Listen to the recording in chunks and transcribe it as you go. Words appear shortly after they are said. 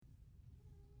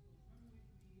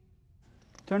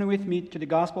Turn with me to the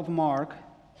Gospel of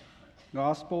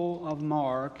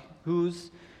Mark,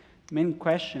 whose main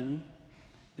question,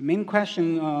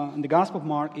 in the Gospel of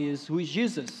Mark is, who is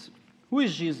Jesus? Who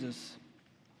is Jesus?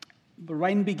 But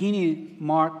right in the beginning,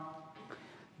 Mark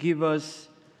gives us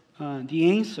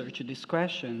the answer to this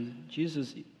question.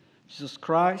 Jesus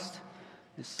Christ,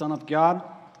 the Son of God.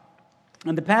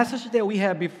 And the passage that we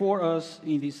have before us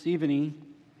in this evening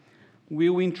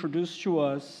will introduce to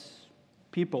us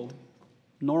people,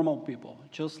 normal people,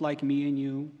 just like me and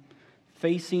you,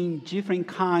 facing different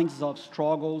kinds of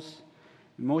struggles,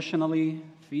 emotionally,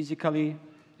 physically,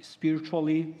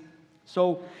 spiritually.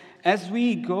 So as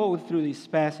we go through this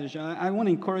passage, I want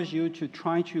to encourage you to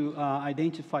try to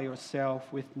identify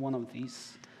yourself with one of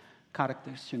these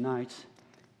characters tonight.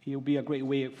 It will be a great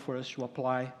way for us to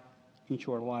apply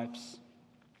into our lives.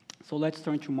 So let's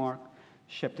turn to Mark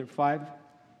chapter 5,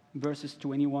 verses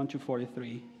 21 to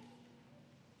 43.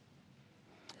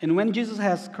 And when Jesus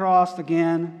has crossed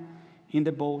again in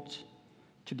the boat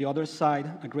to the other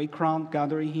side, a great crowd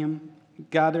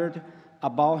gathered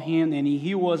about him, and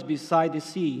he was beside the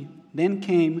sea. Then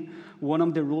came one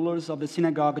of the rulers of the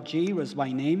synagogue, Jairus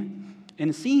by name,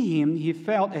 and seeing him, he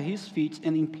fell at his feet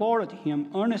and implored him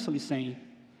earnestly, saying,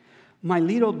 "My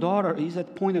little daughter is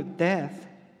at point of death.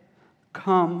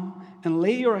 Come and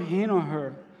lay your hand on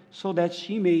her, so that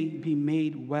she may be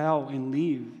made well and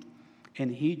live."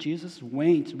 And he, Jesus,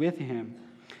 went with him.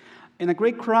 And a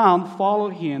great crowd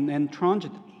followed him and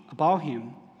thronged about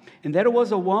him. And there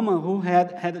was a woman who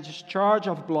had had a discharge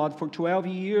of blood for 12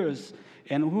 years,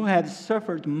 and who had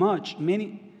suffered much,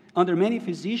 under many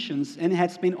physicians, and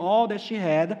had spent all that she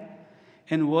had,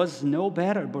 and was no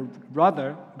better, but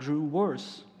rather grew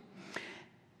worse.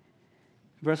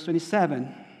 Verse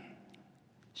 27.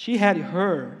 She had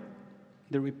heard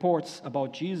the reports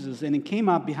about Jesus, and came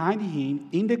up behind him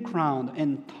in the crowd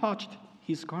and touched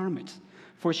his garments.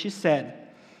 For she said,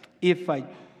 "If I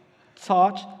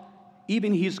touch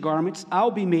even his garments,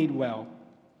 I'll be made well."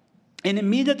 And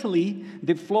immediately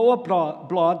the flow of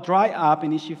blood dried up,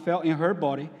 and she felt in her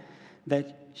body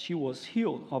that she was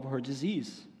healed of her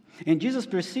disease. And Jesus,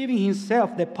 perceiving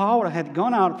himself that power had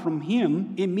gone out from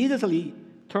him, immediately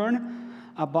turned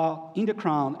about in the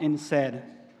crowd and said,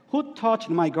 "Who touched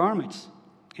my garments?"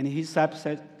 And his disciples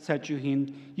said to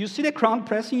him, "You see the crowd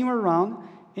pressing you around,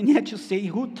 and yet you say,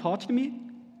 'Who touched me?'"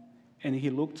 And he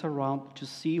looked around to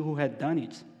see who had done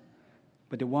it.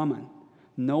 But the woman,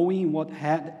 knowing what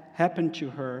had happened to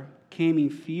her, came in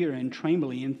fear and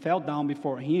trembling, and fell down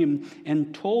before him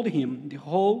and told him the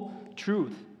whole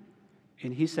truth.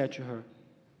 And he said to her,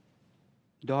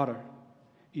 "Daughter,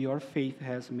 your faith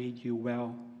has made you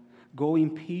well. Go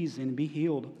in peace and be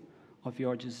healed of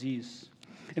your disease."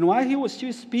 And while he was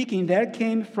still speaking, there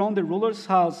came from the ruler's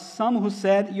house some who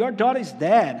said, "Your daughter is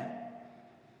dead.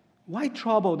 Why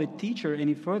trouble the teacher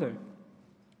any further?"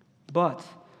 But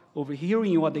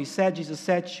overhearing what they said, Jesus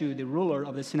said to the ruler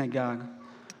of the synagogue,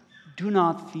 "Do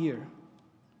not fear,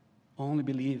 only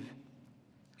believe."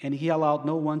 And he allowed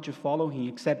no one to follow him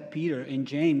except Peter and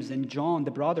James and John, the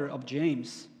brother of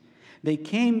James. They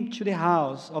came to the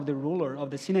house of the ruler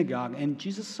of the synagogue, and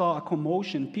Jesus saw a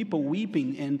commotion, people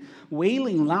weeping and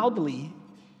wailing loudly.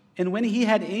 And when he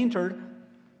had entered,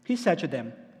 he said to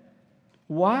them,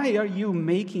 "Why are you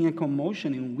making a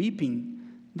commotion and weeping?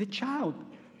 The child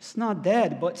is not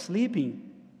dead, but sleeping."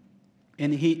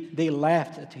 And they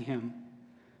laughed at him.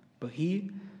 But he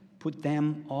put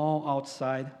them all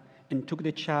outside and took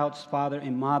the child's father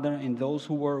and mother and those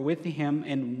who were with him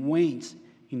and went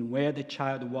in where the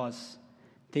child was.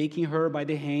 Taking her by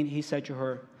the hand, he said to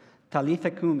her,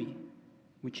 "Talitha cumi,"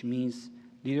 which means,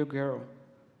 "Little girl,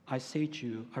 I say to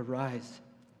you, arise."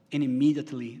 And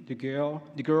immediately the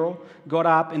girl got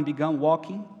up and began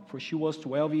walking, for she was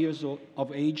 12 years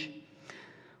of age.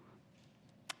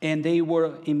 And they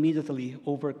were immediately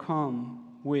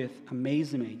overcome with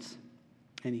amazement.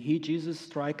 And he, Jesus,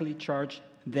 strictly charged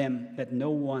them that no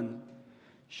one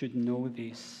should know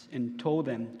this, and told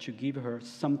them to give her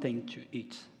something to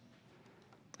eat.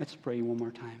 Let's pray one more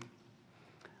time.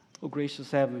 Oh,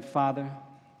 gracious Heavenly Father,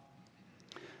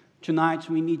 tonight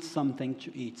we need something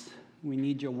to eat. We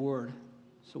need your word.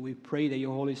 So we pray that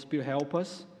your Holy Spirit help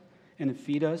us and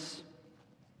feed us.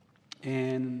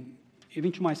 And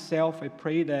even to myself, I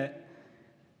pray that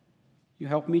you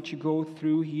help me to go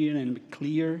through here and be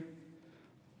clear.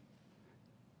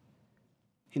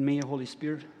 And may your Holy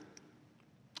Spirit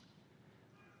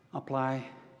apply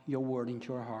your word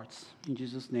into our hearts. In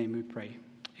Jesus' name we pray.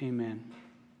 Amen.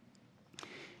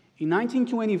 In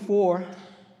 1924,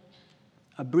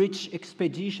 a British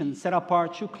expedition set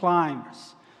apart two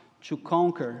climbers to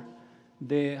conquer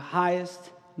the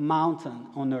highest mountain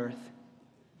on earth,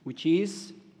 which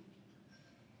is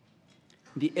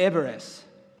the Everest.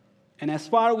 And as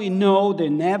far as we know, they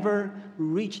never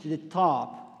reached the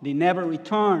top. They never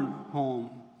returned home.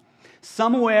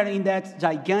 Somewhere in that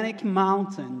gigantic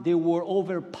mountain, they were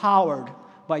overpowered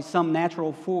by some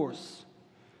natural force.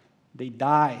 They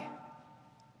die.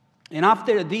 And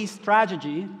after this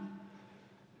tragedy,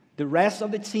 the rest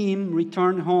of the team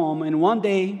returned home. And one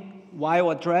day, while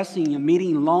addressing a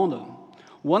meeting in London,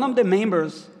 one of the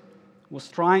members was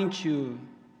trying to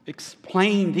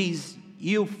explain this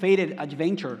ill-fated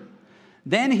adventure.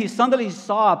 Then he suddenly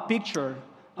saw a picture,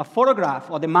 a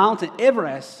photograph of the mountain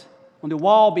Everest on the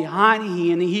wall behind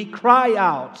him, and he cried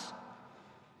out,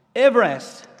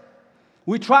 "Everest,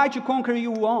 we tried to conquer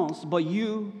you once, but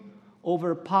you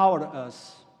overpowered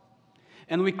us.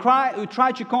 And we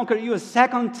tried to conquer you a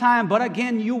second time, but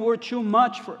again, you were too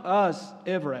much for us,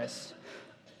 Everest.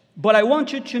 But I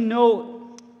want you to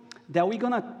know that we're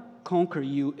going to conquer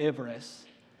you, Everest,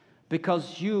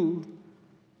 because you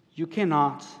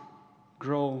cannot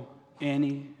grow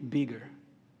any bigger,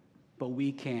 but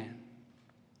we can."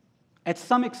 At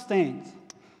some extent,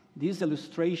 this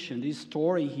illustration, this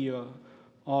story here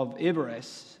of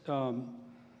Everest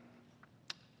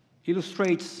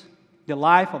illustrates the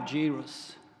life of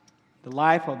Jairus, the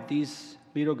life of this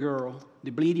little girl,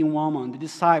 the bleeding woman, the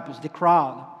disciples, the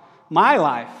crowd, my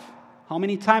life. How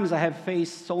many times I have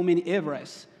faced so many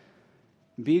Everests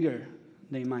bigger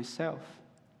than myself,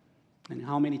 and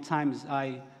how many times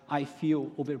I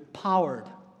feel overpowered,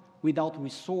 without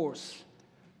resource,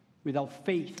 without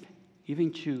faith,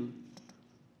 even to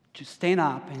stand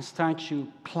up and start to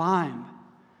climb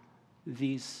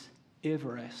this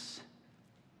Everest.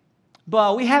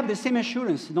 But we have the same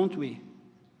assurance, don't we?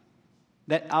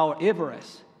 That our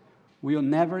Everest will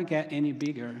never get any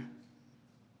bigger.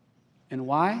 And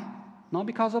why? Not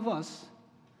because of us,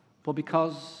 but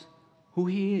because who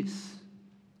He is,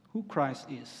 who Christ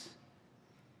is.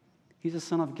 He's the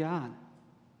Son of God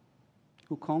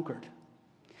who conquered.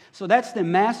 So that's the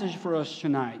message for us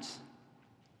tonight.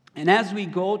 And as we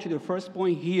go to the first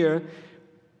point here,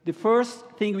 the first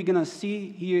thing we're going to see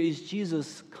here is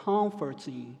Jesus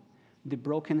comforting the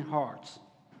broken hearts.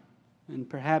 And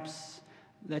perhaps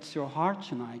that's your heart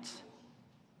tonight.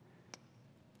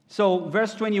 So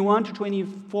verse 21 to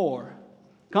 24.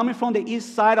 Coming from the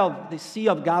east side of the Sea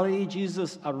of Galilee,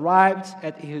 Jesus arrived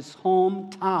at his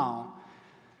hometown,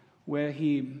 where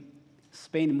he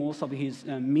spent most of his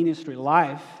ministry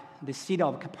life, the city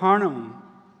of Capernaum.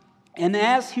 And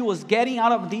as he was getting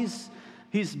out of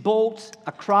his boat,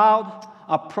 a crowd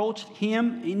approached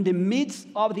him. In the midst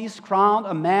of this crowd,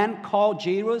 a man called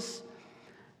Jairus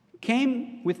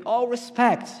came with all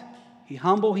respect. He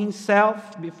humbled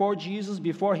himself before Jesus,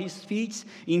 before his feet,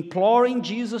 imploring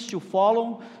Jesus to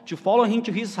follow him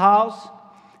to his house,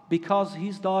 because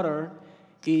his daughter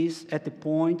is at the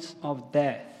point of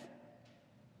death.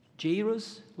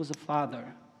 Jairus was a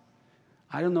father.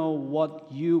 I don't know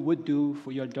what you would do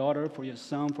for your daughter, for your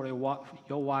son, for your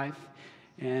wife.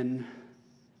 And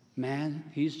man,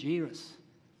 he's Jairus.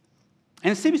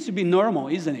 And it seems to be normal,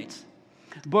 isn't it?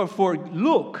 But for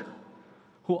Luke,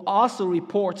 who also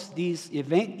reports this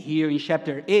event here in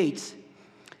chapter 8,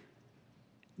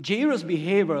 Jairus'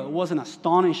 behavior was an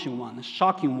astonishing one, a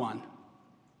shocking one.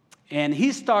 And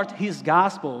he starts his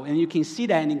gospel, and you can see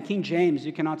that in King James.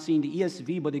 You cannot see in the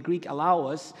ESV, but the Greek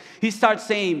allows us. He starts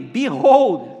saying,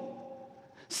 "Behold,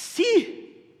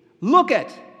 see, look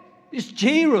at, it's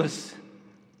Jairus."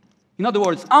 In other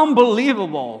words,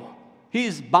 unbelievable. He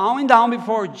is bowing down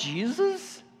before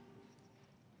Jesus.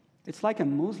 It's like a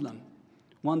Muslim.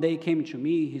 One day he came to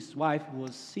me, his wife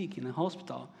was sick in a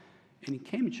hospital, and he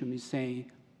came to me saying,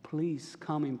 "Please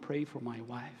come and pray for my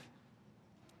wife."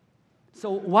 So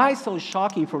why so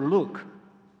shocking for Luke?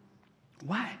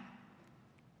 Why?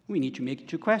 We need to make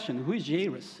two questions. Who is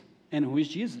Jairus and who is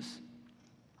Jesus?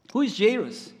 Who is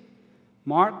Jairus?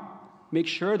 Mark makes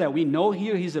sure that we know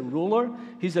here he's a ruler.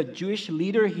 He's a Jewish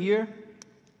leader here,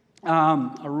 a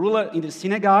ruler in the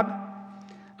synagogue,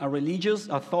 a religious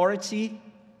authority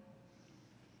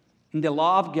in the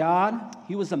law of God.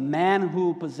 He was a man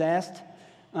who possessed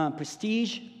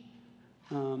prestige,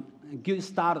 good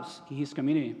status in his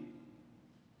community.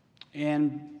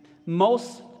 And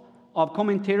most of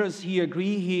commentators here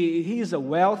agree he is a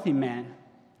wealthy man,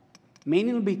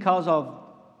 mainly because of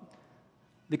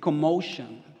the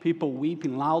commotion, people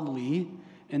weeping loudly,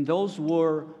 and those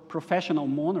were professional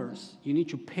mourners. You need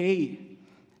to pay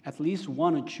at least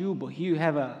one or two, but here you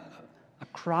have a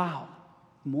crowd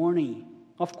mourning,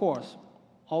 of course,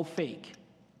 all fake.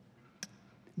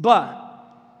 But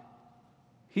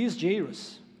here's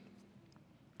Jairus.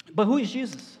 But who is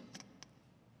Jesus?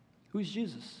 Who is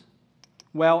Jesus?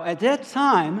 Well, at that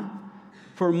time,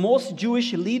 for most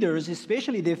Jewish leaders,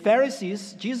 especially the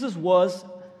Pharisees, Jesus was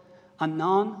a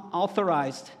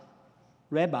non-authorized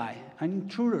rabbi, an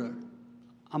intruder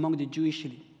among the Jewish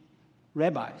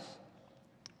rabbis,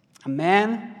 a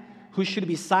man who should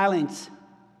be silenced,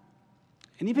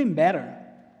 and even better,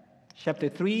 chapter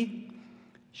 3,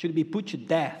 should be put to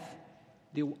death.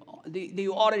 They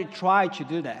already tried to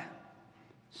do that.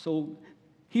 So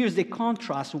here's the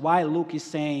contrast why Luke is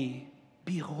saying,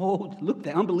 behold, look,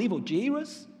 the unbelievable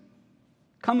Jairus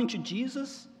coming to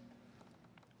Jesus.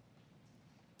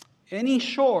 And in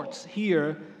short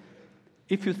here,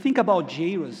 if you think about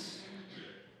Jairus,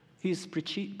 his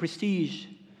prestige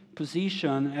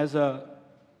position as a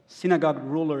synagogue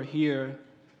ruler here,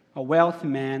 a wealthy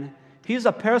man, he's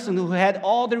a person who had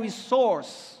all the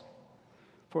resource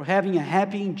for having a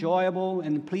happy, enjoyable,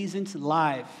 and pleasant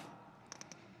life.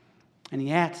 And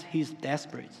yet, he's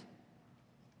desperate,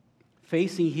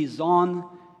 facing his own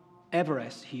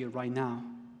Everest here right now.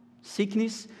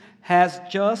 Sickness has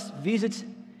just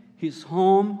visited his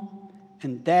home,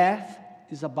 and death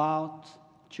is about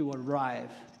to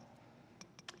arrive.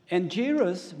 And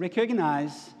Jairus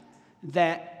recognized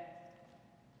that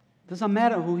doesn't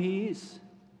matter who he is,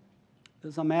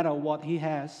 doesn't matter what he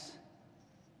has,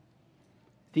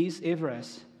 this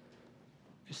Everest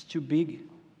is too big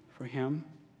for him.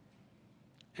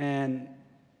 And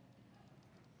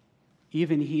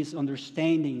even his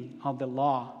understanding of the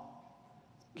law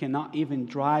cannot even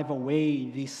drive away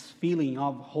this feeling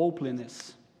of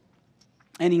hopelessness.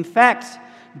 And in fact,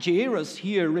 Jairus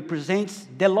here represents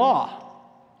the law.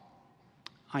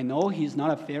 I know he's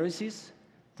not a Pharisee,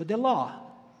 but the law.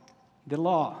 The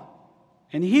law.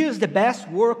 And here's the best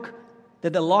work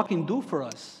that the law can do for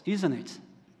us, isn't it?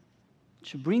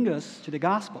 To bring us to the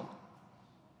gospel.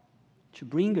 To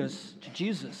bring us to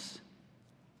Jesus.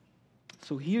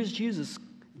 So here's Jairus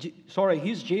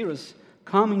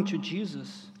coming to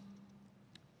Jesus.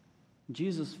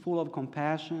 Jesus full of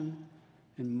compassion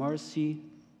and mercy.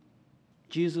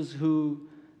 Jesus who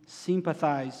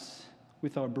sympathizes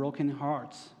with our broken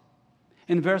hearts.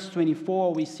 In verse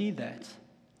 24, we see that.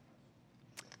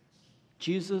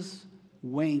 Jesus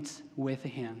went with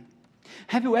him.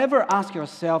 Have you ever asked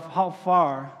yourself how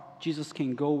far Jesus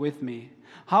can go with me?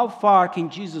 How far can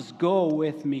Jesus go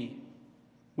with me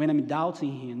when I'm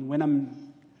doubting him, when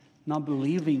I'm not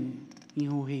believing in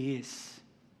who he is?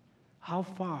 How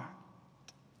far?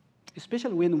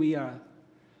 Especially when we are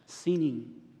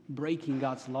sinning, breaking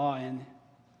God's law, and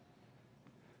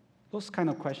those kind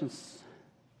of questions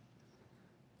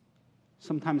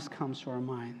sometimes comes to our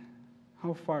mind.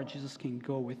 How far Jesus can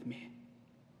go with me?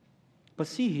 But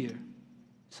see here,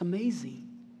 it's amazing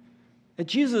that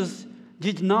Jesus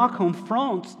did not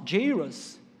confront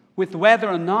Jairus with whether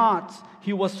or not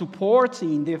he was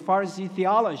supporting the Pharisee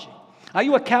theology. Are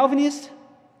you a Calvinist?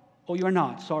 Oh, you are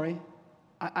not, sorry.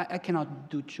 I cannot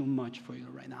do too much for you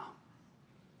right now.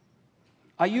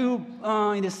 Are you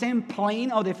in the same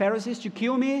plane of the Pharisees to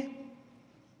kill me?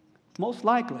 Most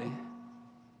likely.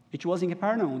 It was in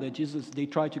Capernaum that they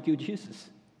tried to kill Jesus.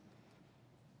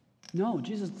 No,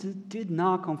 Jesus did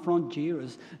not confront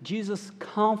Jairus. Jesus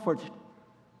comforted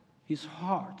his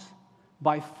heart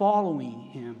by following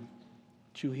him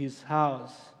to his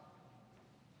house.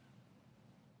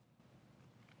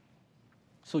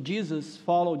 So Jesus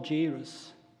followed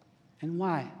Jairus. And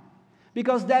why?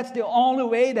 Because that's the only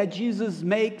way that Jesus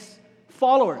makes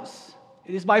followers.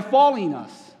 It is by following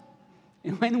us.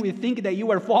 And when we think that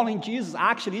you are following Jesus,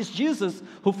 actually it's Jesus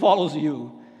who follows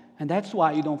you. And that's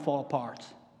why you don't fall apart.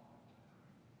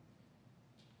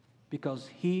 Because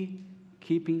he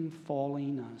keeping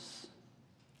following us.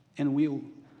 And we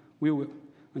will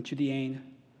until the end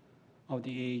of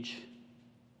the age.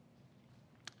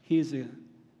 He is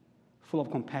full of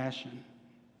compassion.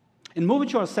 And moving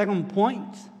to our second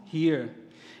point here,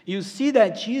 you see that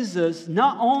Jesus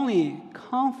not only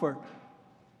comfort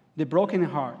the broken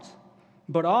heart,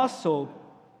 but also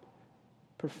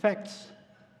perfects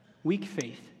weak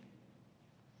faith.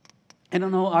 I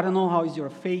don't know how is your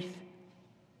faith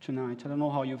tonight. I don't know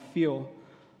how you feel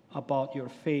about your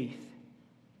faith.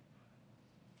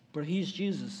 But he's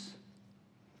Jesus,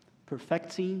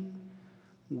 perfecting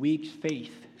weak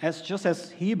faith. Just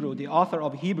as Hebrew, the author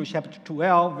of Hebrews chapter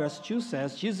 12, verse 2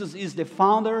 says, Jesus is the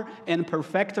founder and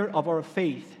perfecter of our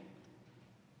faith.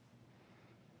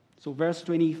 So verse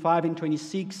 25 and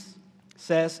 26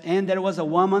 says, and there was a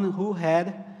woman who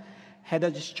had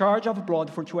a discharge of blood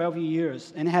for 12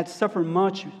 years and had suffered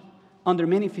much under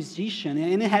many physicians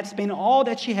and had spent all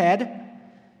that she had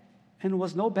and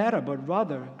was no better, but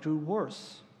rather grew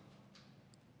worse.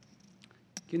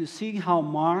 Can you see how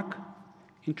Mark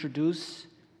introduced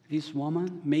this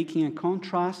woman, making a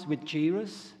contrast with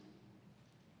Jairus?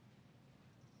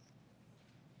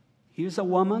 Here's a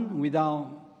woman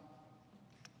without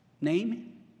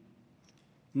name,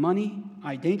 money,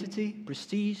 identity,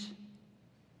 prestige,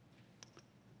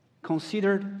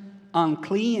 considered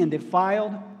unclean and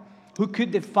defiled, who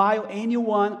could defile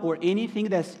anyone or anything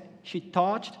that she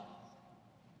touched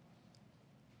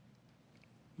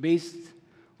based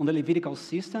on the Levitical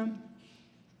system.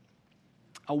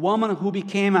 A woman who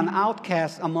became an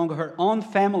outcast among her own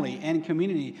family and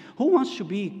community. Who wants to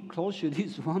be close to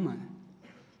this woman?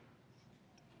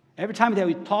 Every time that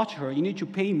we touch her, you need to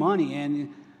pay money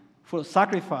and for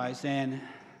sacrifice. And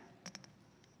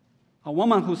a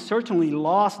woman who certainly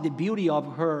lost the beauty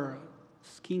of her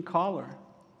skin color.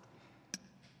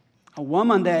 A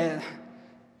woman that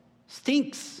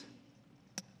stinks.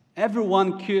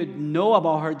 Everyone could know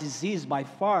about her disease by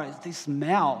far. They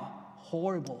smell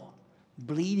horrible,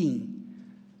 bleeding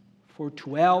for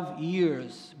 12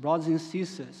 years. Brothers and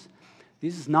sisters,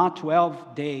 this is not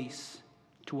 12 days,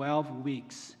 12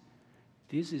 weeks.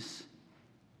 This is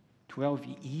 12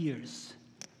 years.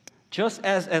 Just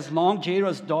as long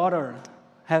Jairus' daughter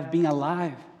have been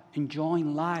alive,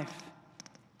 enjoying life.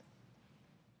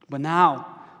 But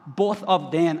now, both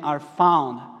of them are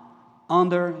found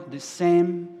under the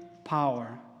same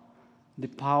power, the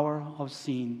power of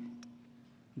sin,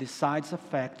 the side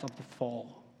effect of the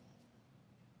fall.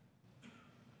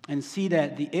 And see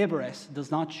that the Everest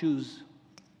does not choose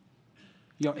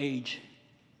your age.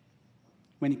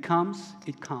 When it comes,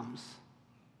 it comes.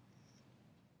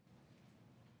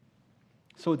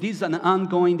 So this is an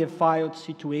ongoing defiled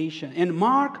situation. And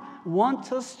Mark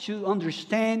wants us to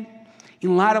understand,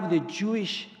 in light of the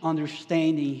Jewish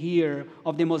understanding here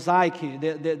of the Mosaic,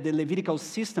 the Levitical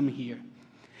system here.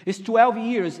 It's 12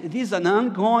 years. This is an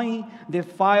ongoing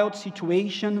defiled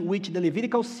situation which the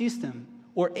Levitical system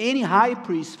or any high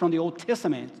priest from the Old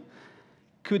Testament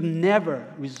could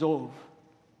never resolve.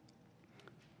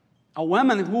 A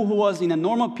woman who was in a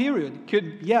normal period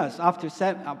could, yes,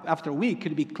 after a week,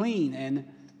 could be clean and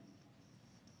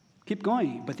keep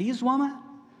going. But this woman,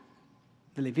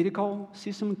 the Levitical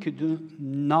system could do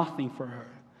nothing for her.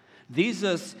 This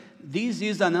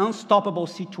is an unstoppable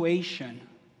situation.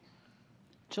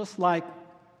 Just like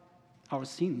our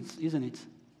sins, isn't it?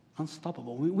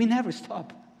 Unstoppable. We never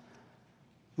stop.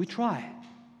 We try.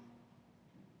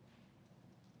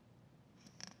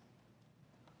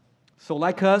 So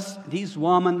like us, this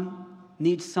woman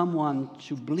needs someone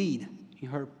to bleed in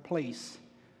her place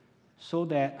so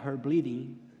that her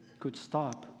bleeding could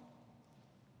stop.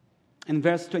 And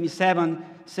verse 27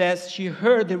 says, she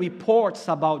heard the reports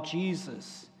about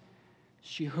Jesus.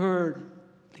 She heard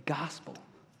the gospel.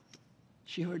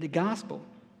 She heard the gospel.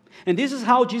 And this is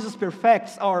how Jesus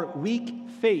perfects our weak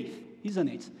faith, isn't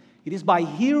it? It is by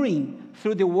hearing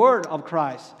through the word of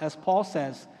Christ, as Paul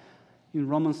says in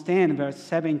Romans 10, verse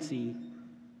 17.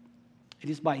 It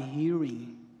is by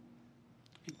hearing.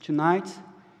 Tonight,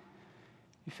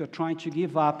 if you're trying to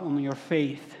give up on your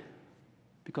faith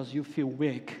because you feel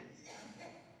weak,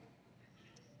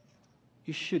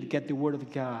 you should get the word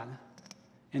of God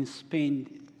and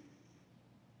spend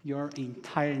your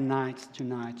entire night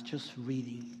tonight just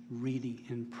reading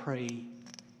and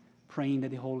praying that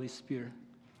the Holy Spirit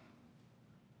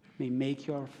may make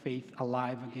your faith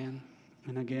alive again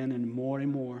and again and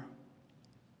more.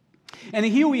 And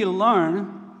here we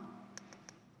learn,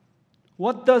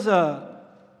 what does a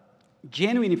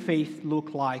genuine faith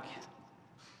look like?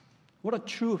 What a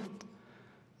true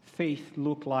faith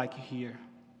look like here?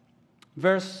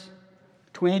 Verse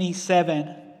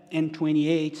 27 and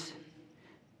 28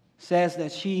 says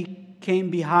that she came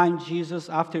behind Jesus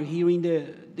after hearing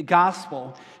the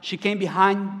gospel. She came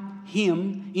behind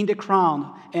him in the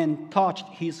crowd and touched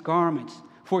his garments.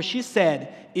 For she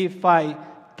said, if I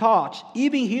touch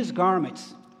even his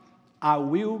garments, I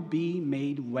will be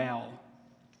made well.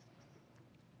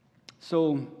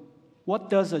 So, what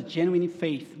does a genuine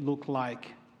faith look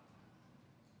like?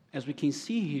 As we can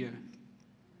see here,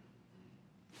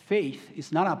 faith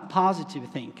is not a positive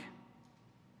thing.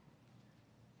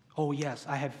 Oh yes,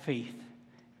 I have faith.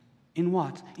 In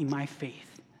what? In my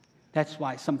faith. That's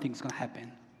why something's going to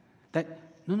happen.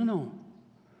 No.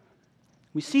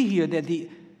 We see here that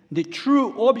the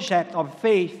true object of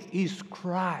faith is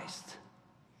Christ,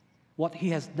 what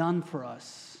he has done for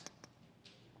us.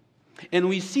 And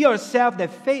we see ourselves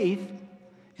that faith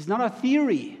is not a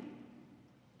theory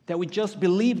that we just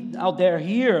believe out there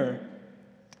here.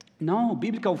 No,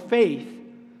 biblical faith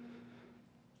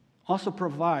also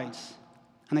provides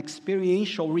an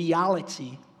experiential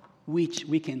reality which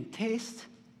we can taste,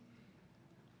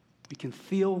 we can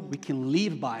feel, we can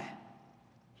live by.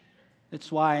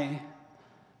 That's why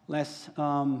last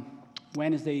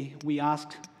Wednesday we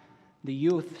asked the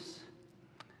youths,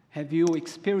 have you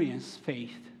experienced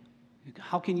faith?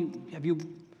 Have you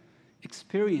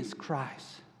experienced Christ?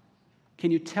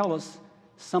 Can you tell us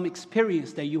some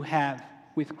experience that you have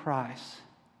with Christ?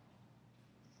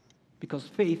 Because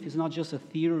faith is not just a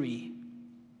theory.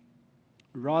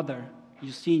 Rather,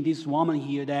 you see in this woman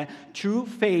here that true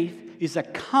faith is a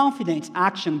confident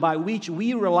action by which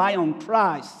we rely on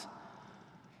Christ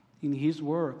in His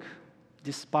work,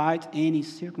 despite any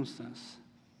circumstance.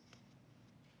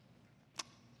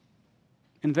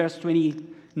 In verse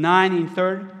 29 and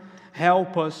 30,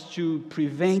 help us to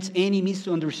prevent any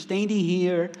misunderstanding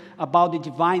here about the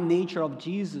divine nature of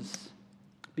Jesus.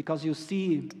 Because you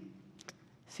see,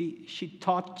 she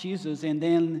taught Jesus, and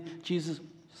then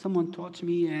someone taught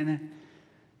me, and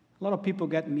a lot of people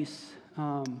get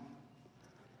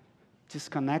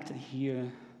disconnected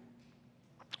here.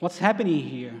 What's happening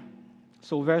here?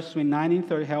 So verse 29 and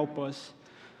 30 help us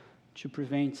to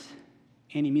prevent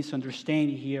any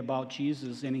misunderstanding here about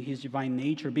Jesus and His divine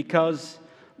nature, because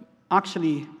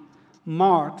actually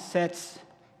Mark sets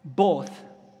both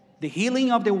the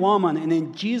healing of the woman and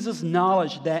then Jesus'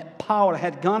 knowledge that power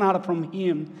had gone out from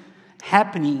Him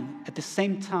happening at the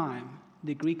same time.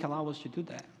 The Greek allows us to do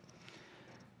that.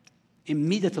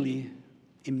 Immediately,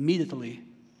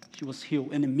 she was healed,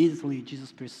 and immediately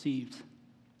Jesus perceived.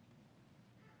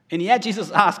 And yet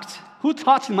Jesus asked, who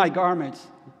touched my garments?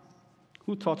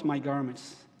 Who touched my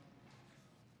garments?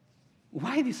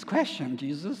 Why this question,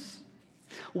 Jesus?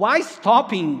 Why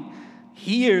stopping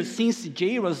here since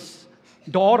Jairus'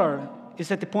 daughter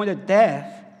is at the point of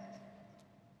death?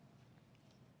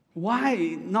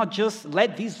 Why not just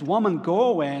let this woman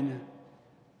go? And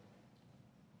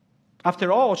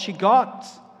after all, she got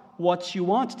what she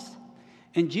wanted.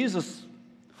 And Jesus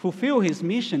fulfilled His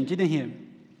mission, didn't He?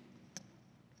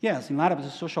 Yes, in light of the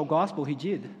social gospel, He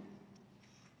did.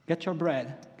 Get your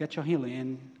bread, get your healing,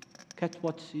 and get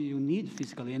what you need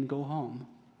physically and go home.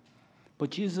 But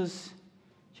Jesus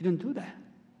didn't do that.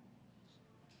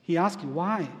 He asked,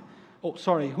 why?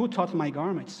 Who touched my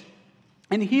garments?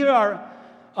 And here are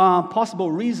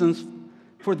possible reasons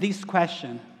for this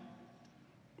question.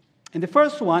 And the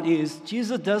first one is,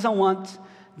 Jesus doesn't want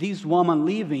this woman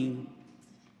living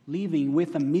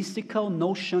with a mystical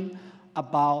notion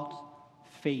about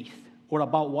faith or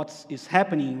about what is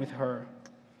happening with her.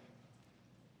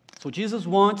 So Jesus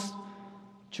wants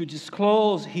to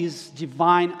disclose His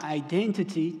divine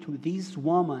identity to this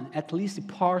woman, at least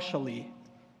partially.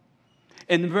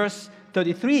 In verse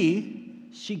 33,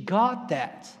 she got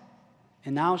that.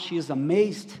 And now she is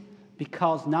amazed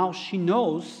because now she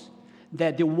knows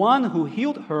that the one who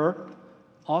healed her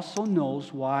also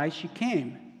knows why she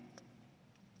came.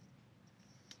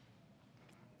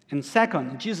 And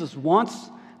second, Jesus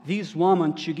wants this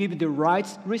woman to give the right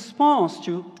response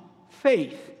to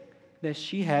faith that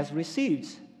she has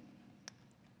received.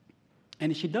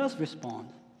 And she does respond.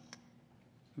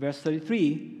 Verse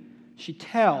 33, she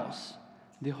tells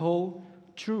the whole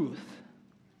truth.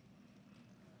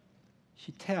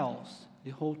 She tells the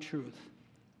whole truth.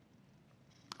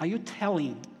 Are you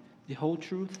telling the whole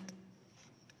truth?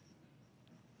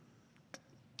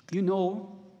 You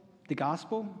know the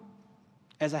gospel,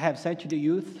 as I have said to the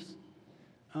youth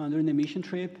during the mission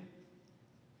trip.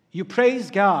 You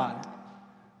praise God.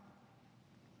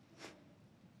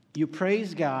 You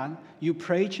praise God, you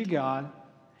pray to God,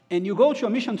 and you go to a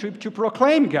mission trip to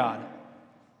proclaim God.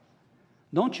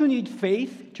 Don't you need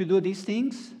faith to do these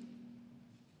things?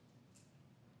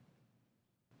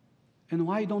 And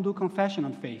why you don't do confession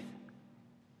on faith?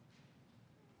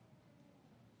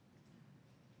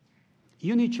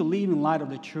 You need to live in light of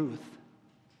the truth.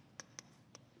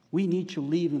 We need to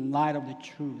live in light of the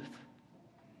truth.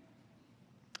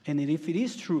 And if it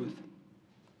is truth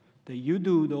that you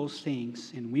do those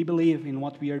things, and we believe in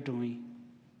what we are doing,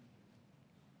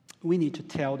 we need to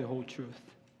tell the whole truth.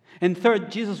 And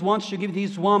third, Jesus wants to give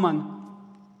this woman,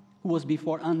 who was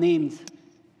before unnamed,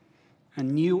 a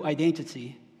new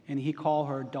identity, and He called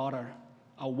her daughter.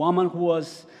 A woman who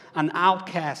was an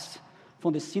outcast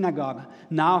from the synagogue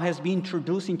now has been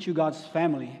introduced into God's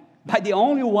family by the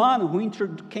only one who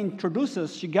can introduce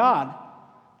us to God,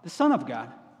 the Son of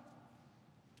God.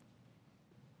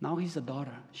 Now he's a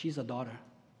daughter. She's a daughter.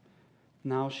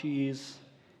 Now she is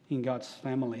in God's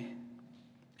family.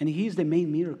 And He's the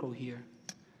main miracle here.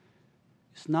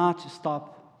 It's not to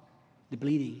stop the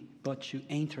bleeding, but to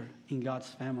enter in God's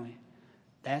family.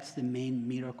 That's the main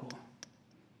miracle.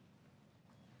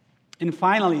 And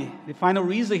finally, the final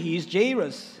reason here is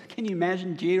Jairus. Can you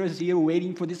imagine Jairus here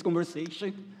waiting for this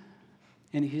conversation?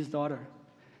 and his daughter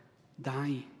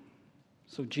dying.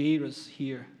 So Jairus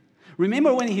here.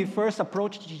 Remember when he first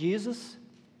approached Jesus?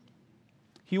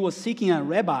 He was seeking a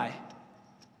rabbi.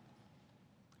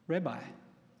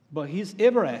 But his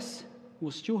Everest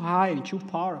was too high and too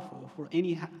powerful for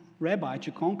any rabbi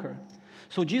to conquer.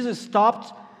 So Jesus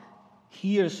stopped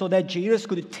here so that Jairus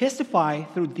could testify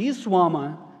through this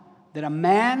woman that a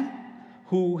man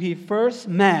who he first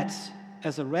met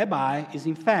as a rabbi is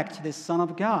in fact the Son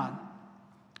of God.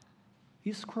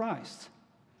 He's Christ,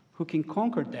 who can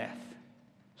conquer death.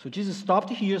 So Jesus stopped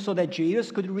here so that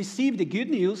Jairus could receive the good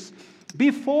news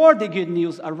before the good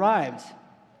news arrived.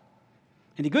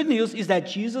 And the good news is that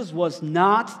Jesus was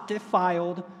not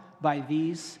defiled by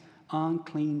this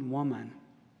unclean woman.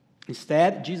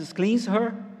 Instead, Jesus cleans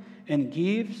her and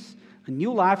gives a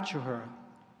new life to her.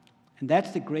 And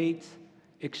that's the great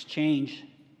exchange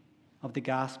of the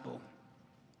gospel.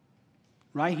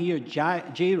 Right here,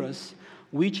 Jairus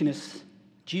witnessed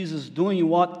Jesus doing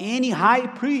what any high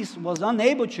priest was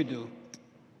unable to do.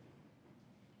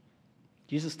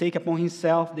 Jesus take upon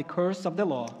himself the curse of the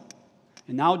law.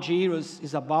 And now Jairus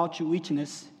is about to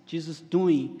witness Jesus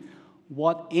doing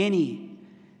what any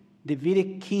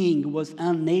Davidic king was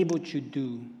unable to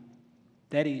do.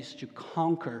 That is, to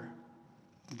conquer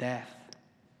death.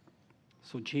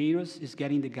 So Jairus is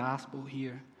getting the gospel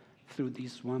here through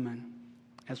this woman.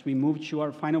 As we move to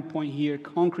our final point here,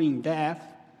 conquering death,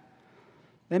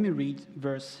 let me read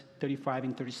verse 35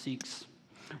 and 36.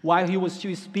 While he was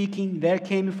still speaking, there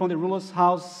came from the ruler's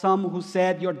house some who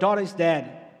said, "Your daughter is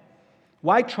dead.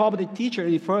 Why trouble the teacher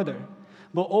any further?"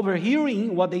 But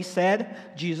overhearing what they said,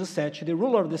 Jesus said to the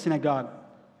ruler of the synagogue,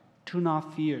 "Do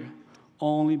not fear,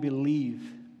 only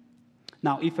believe."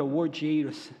 Now, if I were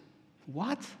Jairus,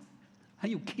 what? Are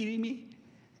you kidding me?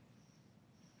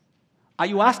 Are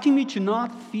you asking me to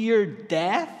not fear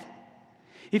death?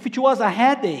 If it was a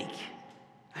headache,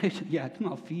 yeah, do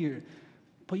not fear.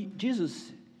 But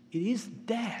Jesus, it is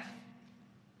death.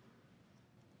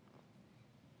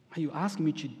 Are you asking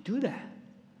me to do that?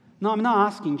 No, I'm not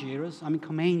asking, Jairus. I'm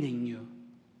commanding you.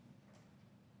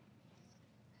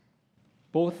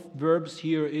 Both verbs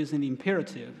here is an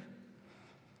imperative.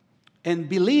 And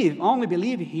believe, only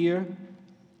believe here,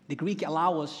 the Greek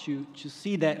allows us to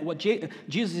see that what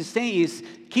Jesus is saying is,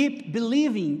 keep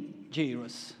believing,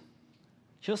 Jairus.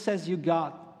 Just as you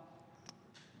got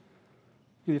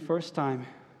in the first time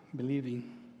believing.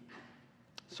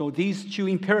 So these two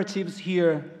imperatives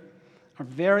here are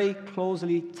very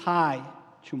closely tied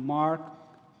to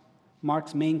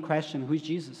Mark's main question, who is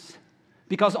Jesus?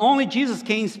 Because only Jesus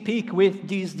can speak with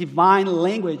this divine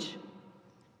language.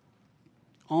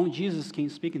 Only Jesus can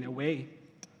speak in that way.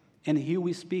 And here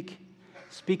we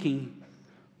speaking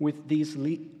with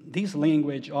this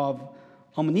language of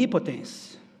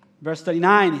omnipotence. Verse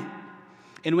 39,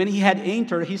 and when he had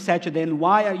entered, he said to them,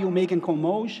 "Why are you making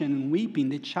commotion and weeping?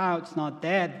 The child's not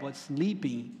dead, but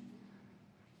sleeping."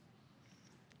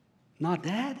 Not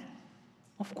dead?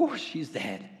 Of course she's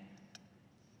dead.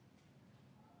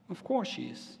 Of course she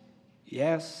is.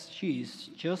 Yes, she is.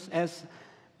 Just as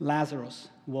Lazarus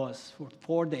was for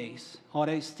 4 days,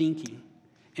 already stinking.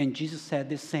 And Jesus said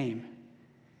the same.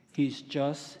 He's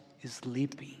just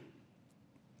sleeping.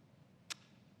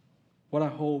 What a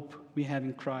hope we have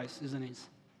in Christ, isn't it?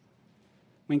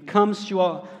 When it comes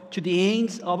to the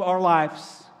ends of our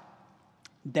lives,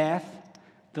 death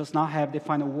does not have the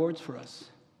final words for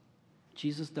us.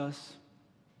 Jesus does.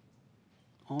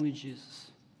 Only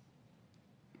Jesus.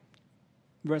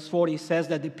 Verse 40 says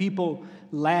that the people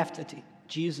laughed at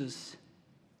Jesus.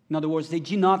 In other words, they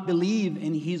did not believe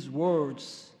in his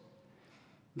words.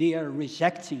 They are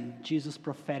rejecting Jesus'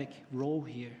 prophetic role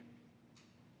here.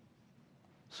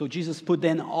 So Jesus put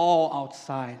them all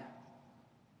outside.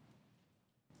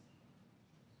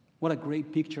 What a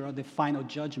great picture of the final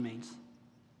judgment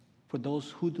for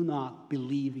those who do not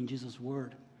believe in Jesus'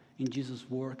 word, in Jesus'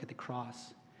 work at the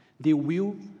cross. They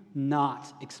will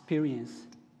not experience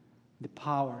the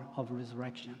power of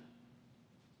resurrection.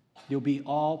 They'll be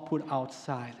all put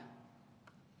outside.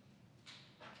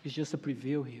 It's just a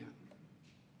preview here.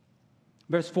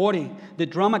 Verse 40, the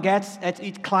drama gets at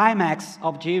its climax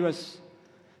of Jairus'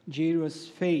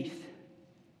 faith,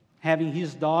 having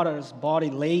his daughter's body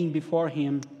laying before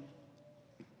him.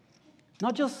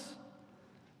 Not just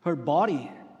her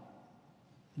body,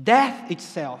 death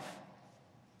itself.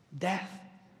 Death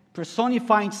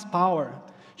personifying its power,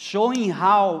 showing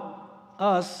how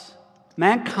us,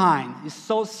 mankind, is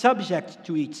so subject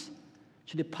to it,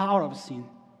 to the power of sin.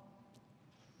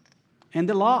 And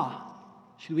the law,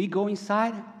 should we go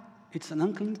inside? It's an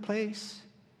unclean place.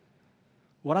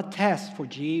 What a test for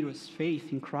Jairus'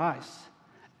 faith in Christ.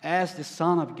 as the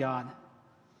Son of God.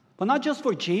 But not just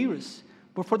for Jairus,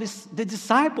 but for the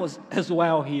disciples as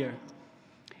well here.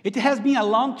 It has been a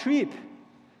long trip.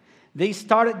 They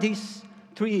started this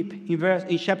trip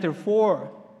in chapter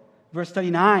 4, verse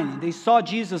 39. They saw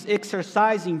Jesus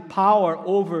exercising power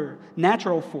over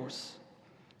natural force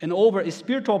and over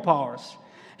spiritual powers.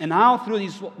 And now through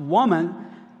this woman,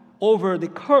 over the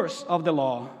curse of the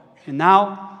law. And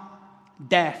now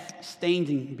death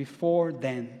standing before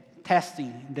them,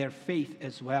 testing their faith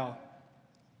as well.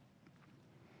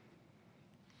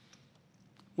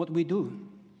 What we do?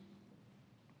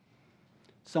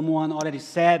 Someone already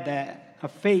said that a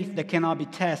faith that cannot be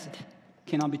tested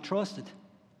cannot be trusted.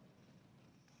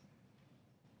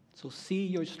 So see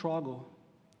your struggle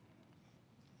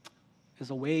as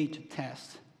a way to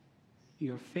test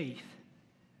your faith.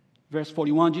 Verse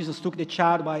 41, Jesus took the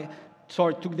child's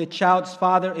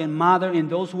father and mother and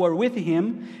those who were with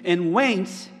him and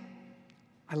went,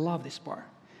 I love this part,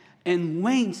 and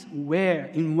went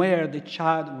where the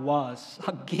child was.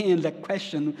 Again, the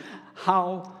question,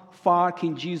 how far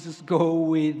can Jesus go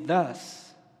with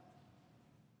us?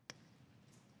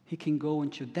 He can go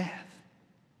into death.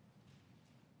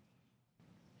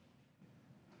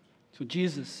 So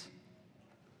Jesus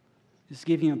is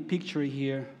giving a picture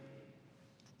here.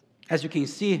 As you can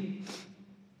see,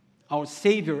 our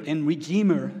Savior and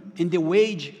Redeemer and the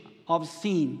wage of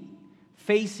sin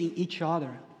facing each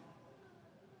other.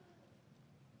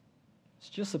 It's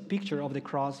just a picture of the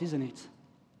cross, isn't it?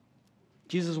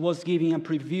 Jesus was giving a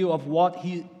preview of what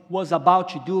he was about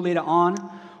to do later on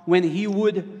when he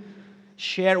would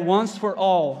share once for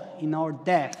all in our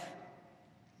death,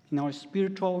 in our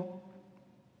spiritual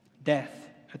death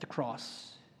at the cross.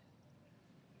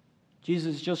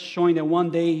 Jesus is just showing that one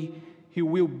day he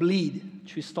will bleed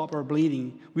to stop our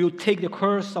bleeding. We will take the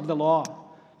curse of the law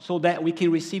so that we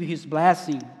can receive his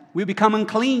blessing. We become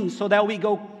unclean so that we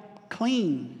go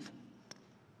clean.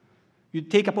 You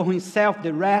take upon himself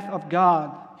the wrath of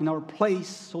God in our place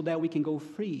so that we can go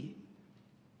free.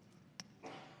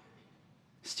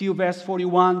 Still, verse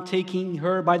 41, taking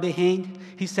her by the hand,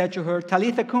 he said to her,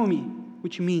 Talitha cumi,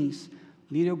 which means,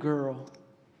 little girl,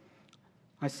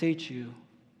 I say to you,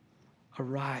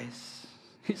 arise.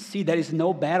 You see, there is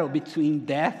no battle between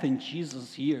death and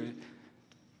Jesus here.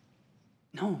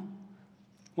 No.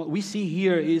 What we see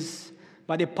here is,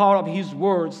 by the power of his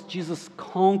words, Jesus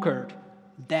conquered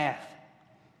death,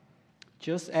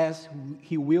 just as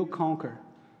he will conquer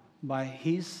by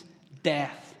his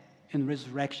death and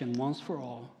resurrection once for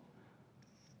all,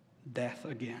 death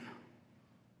again.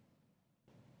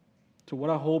 So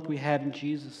what a hope we have in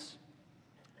Jesus,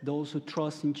 those who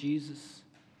trust in Jesus.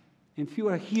 And if you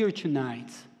are here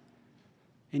tonight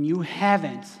and you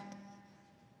haven't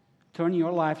turned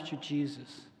your life to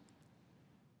Jesus,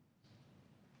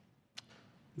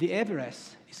 the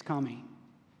Everest is coming.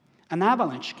 An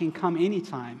avalanche can come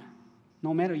anytime,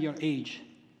 no matter your age.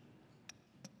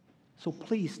 So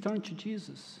please turn to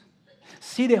Jesus.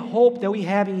 See the hope that we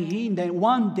have in him, that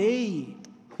one day,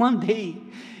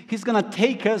 he's going to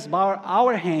take us by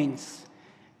our hands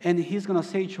and he's going to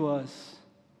say to us,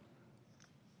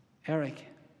 Eric,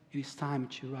 it is time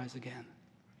to rise again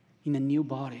in a new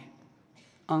body,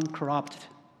 uncorrupted.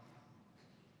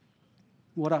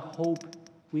 What a hope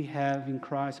we have in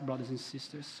Christ, brothers and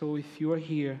sisters. So if you are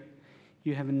here,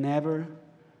 you have never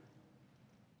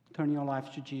turned your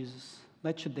life to Jesus,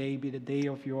 let today be the day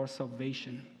of your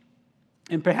salvation.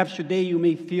 And perhaps today you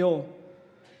may feel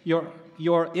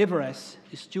your Everest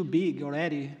is too big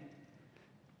already.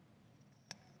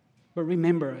 But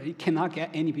remember, it cannot get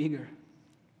any bigger.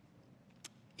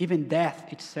 Even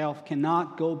death itself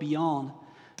cannot go beyond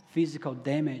physical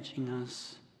damage in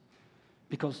us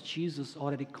because Jesus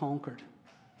already conquered.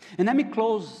 And let me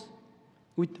close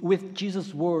with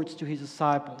Jesus' words to his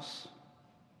disciples.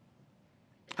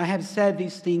 I have said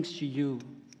these things to you,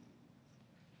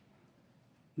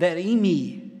 that in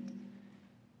me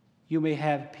you may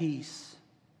have peace.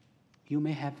 You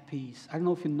may have peace. I don't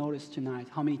know if you noticed tonight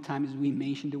how many times we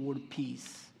mentioned the word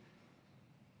peace.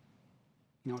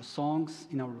 In our songs,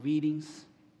 in our readings,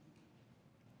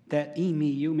 that in me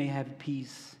you may have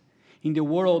peace. In the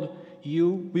world you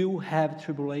will have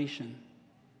tribulation.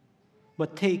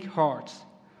 But take heart,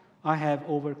 I have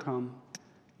overcome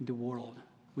the world,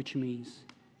 which means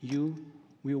you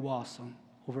will also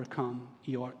overcome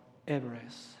your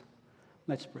Everest.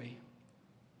 Let's pray.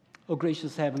 Oh,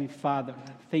 gracious Heavenly Father,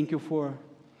 thank you for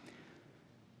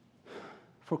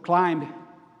climbing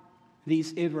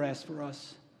these Everest for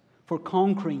us, for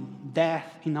conquering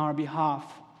death in our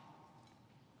behalf.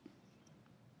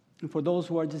 And for those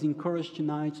who are disencouraged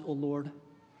tonight, oh Lord,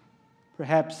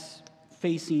 perhaps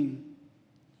facing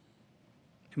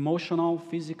emotional,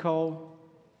 physical,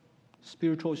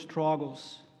 spiritual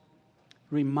struggles,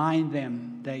 remind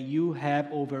them that you have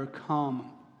overcome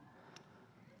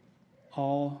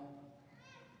all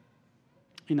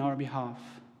in our behalf.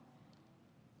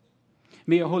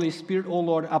 May your Holy Spirit, O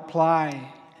Lord,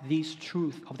 apply this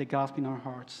truth of the gospel in our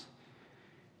hearts.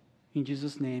 In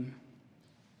Jesus' name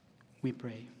we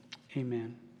pray.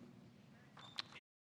 Amen.